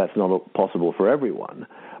 I know that's not possible for everyone,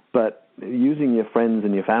 but using your friends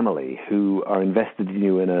and your family who are invested in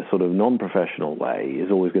you in a sort of non-professional way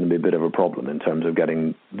is always going to be a bit of a problem in terms of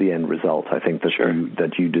getting the end result, I think,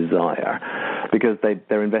 that you desire, because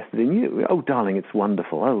they're invested in you. Oh, darling, it's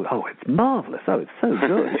wonderful. Oh, it's marvelous. Oh, it's so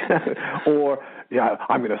good. Or,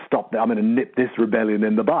 I'm going to stop there. I'm going to nip this rebellion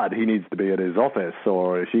in the bud. He needs to be at his office,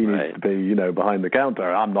 or she needs to be, behind the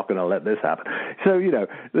counter. I'm not going to let this happen. So,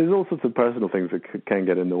 there's all sorts of personal things that can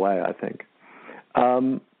get in the way, I think.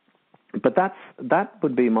 But that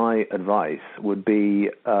would be my advice. Would be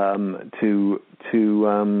to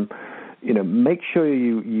make sure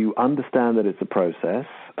you understand that it's a process.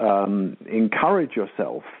 Encourage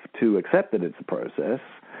yourself to accept that it's a process,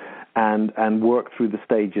 and work through the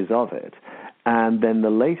stages of it. And then the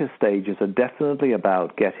later stages are definitely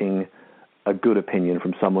about getting a good opinion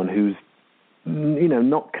from someone who's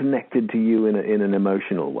not connected to you in an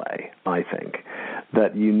emotional way. I think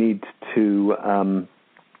that you need to.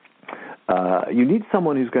 You need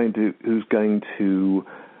someone who's going to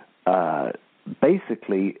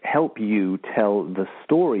basically help you tell the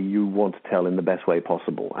story you want to tell in the best way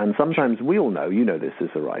possible. And sometimes we all know, this as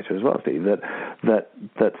a writer as well, Steve,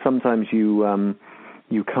 that sometimes you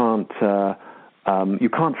can't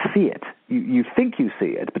see it. You think you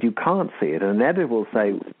see it, but you can't see it. And an editor will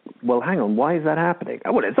say, well, hang on, why is that happening?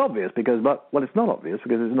 Oh, well, it's obvious it's not obvious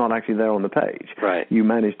because it's not actually there on the page. Right. You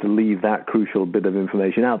managed to leave that crucial bit of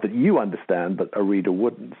information out that you understand, but a reader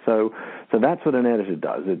wouldn't. So that's what an editor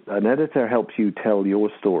does. An editor helps you tell your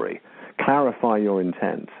story, clarify your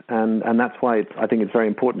intent, and that's why I think it's very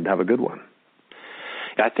important to have a good one.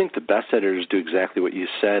 I think the best editors do exactly what you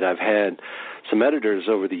said. I've had some editors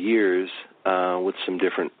over the years with some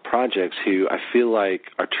different projects who I feel like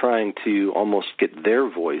are trying to almost get their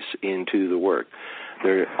voice into the work.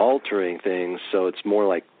 They're altering things so it's more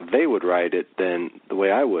like they would write it than the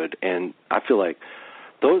way I would, and I feel like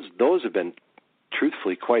those have been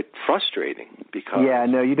truthfully quite frustrating because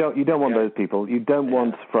you don't want those people. You don't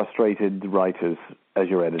want frustrated writers as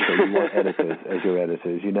your editor. You want editors as your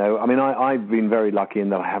editors. I mean, I've been very lucky in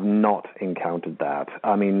that I have not encountered that.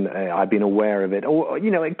 I mean, I've been aware of it, or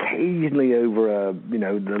occasionally over I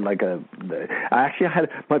actually had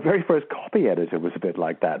my very first copy editor was a bit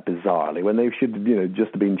like that, bizarrely, when they should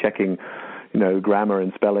just have been checking grammar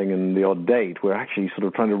and spelling and the odd date. We're actually sort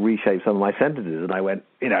of trying to reshape some of my sentences, and I went,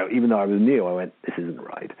 even though I was new, I went, this isn't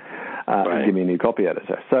right. Give me a new copy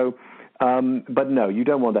editor. So. But no, you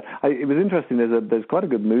don't want that. It was interesting. There's quite a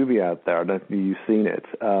good movie out there. I don't know if you've seen it.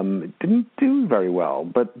 It didn't do very well,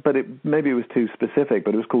 but maybe it was too specific.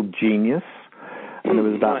 But it was called Genius, and it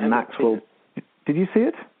was about Maxwell. Did you see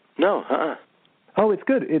it? No. Oh, it's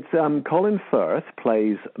good. It's Colin Firth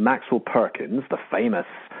plays Maxwell Perkins, the famous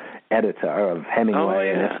editor of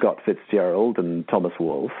Hemingway and Scott Fitzgerald and Thomas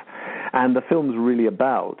Wolfe. And the film's really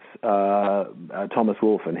about Thomas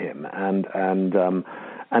Wolfe and him,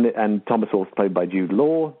 and Thomas Wolfe played by Jude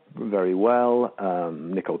Law very well.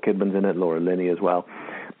 Nicole Kidman's in it, Laura Linney as well.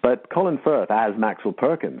 But Colin Firth, as Maxwell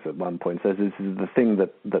Perkins, at one point says, "This is the thing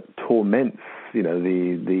that torments,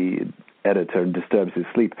 the editor and disturbs his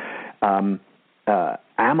sleep. Am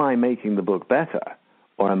I making the book better,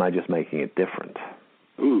 or am I just making it different?"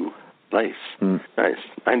 Ooh, nice, nice.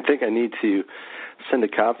 I think I need to send a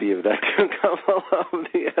copy of that to a couple of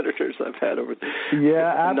the editors I've had over there.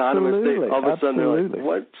 Yeah, absolutely. All of a sudden they're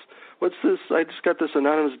like, what's this? I just got this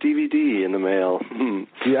anonymous DVD in the mail.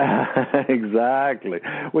 Yeah, exactly.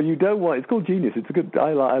 Well, you don't want, it's called Genius. It's a good,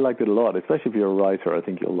 I liked it a lot, especially if you're a writer. I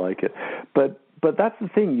think you'll like it. But that's the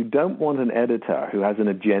thing. You don't want an editor who has an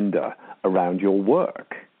agenda around your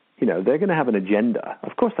work. They're going to have an agenda.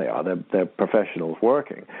 Of course they are. They're professionals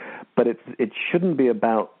working. But it shouldn't be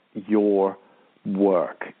about your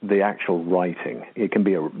work, the actual writing. It can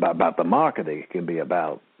be about the marketing. It can be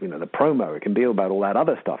about, the promo. It can be about all that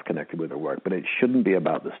other stuff connected with the work, but it shouldn't be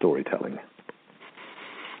about the storytelling.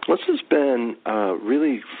 This has been a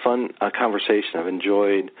really fun conversation. I've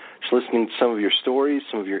enjoyed just listening to some of your stories,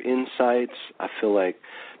 some of your insights. I feel like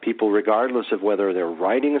people, regardless of whether they're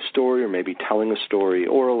writing a story or maybe telling a story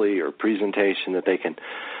orally or presentation, that they can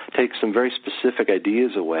take some very specific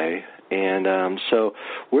ideas away. And so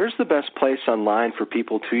where's the best place online for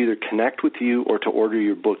people to either connect with you or to order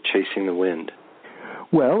your book, Chasing the Wind?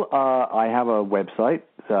 Well, I have a website,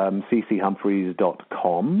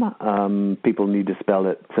 cchumphreys.com. People need to spell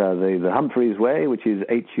it the Humphreys way, which is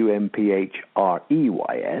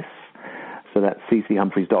HUMPHREYS. So that's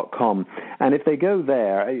cchumphreys.com. And if they go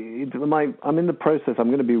there, I'm in the process, I'm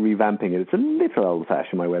going to be revamping it. It's a little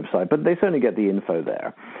old-fashioned, my website, but they certainly get the info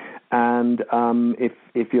there. And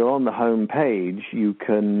if you're on the home page, you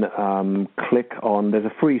can click on, there's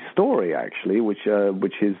a free story, actually, which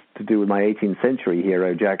is to do with my 18th century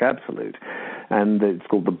hero, Jack Absolute. And it's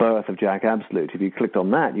called The Birth of Jack Absolute. If you clicked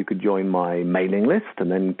on that, you could join my mailing list and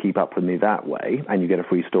then keep up with me that way, and you get a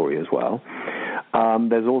free story as well.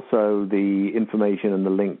 There's also the information and the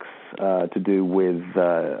links to do with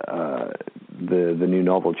the new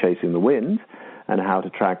novel, Chasing the Wind, and how to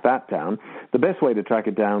track that down. The best way to track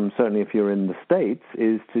it down, certainly if you're in the States,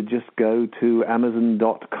 is to just go to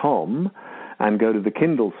Amazon.com and go to the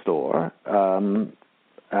Kindle store and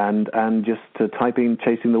just to type in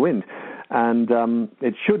Chasing the Wind. And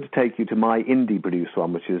it should take you to my indie-produced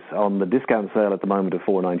one, which is on the discount sale at the moment of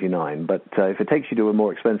 $4.99. But if it takes you to a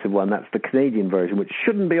more expensive one, that's the Canadian version, which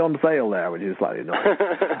shouldn't be on sale there, which is slightly annoying.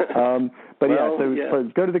 So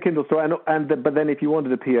go to the Kindle store. But then if you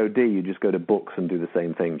wanted a POD, you just go to books and do the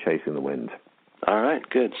same thing, Chasing the Wind. All right,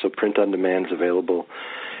 good. So print on demand is available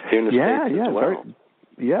here in the States as well.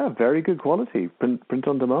 Very good quality. Print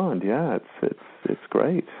on demand. Yeah, it's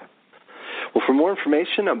great. Well, for more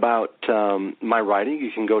information about my writing,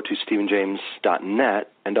 you can go to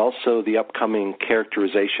StephenJames.net, and also the upcoming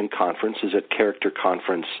Characterization Conference is at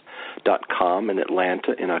CharacterConference.com in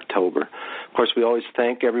Atlanta in October. Of course, we always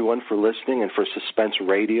thank everyone for listening and for Suspense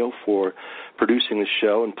Radio for producing the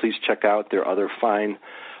show, and please check out their other fine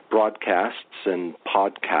broadcasts and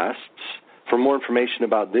podcasts. For more information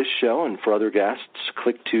about this show and for other guests,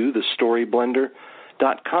 click to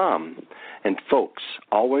thestoryblender.com. And folks,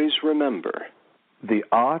 always remember, the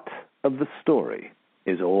art of the story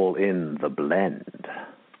is all in the blend.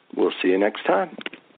 We'll see you next time.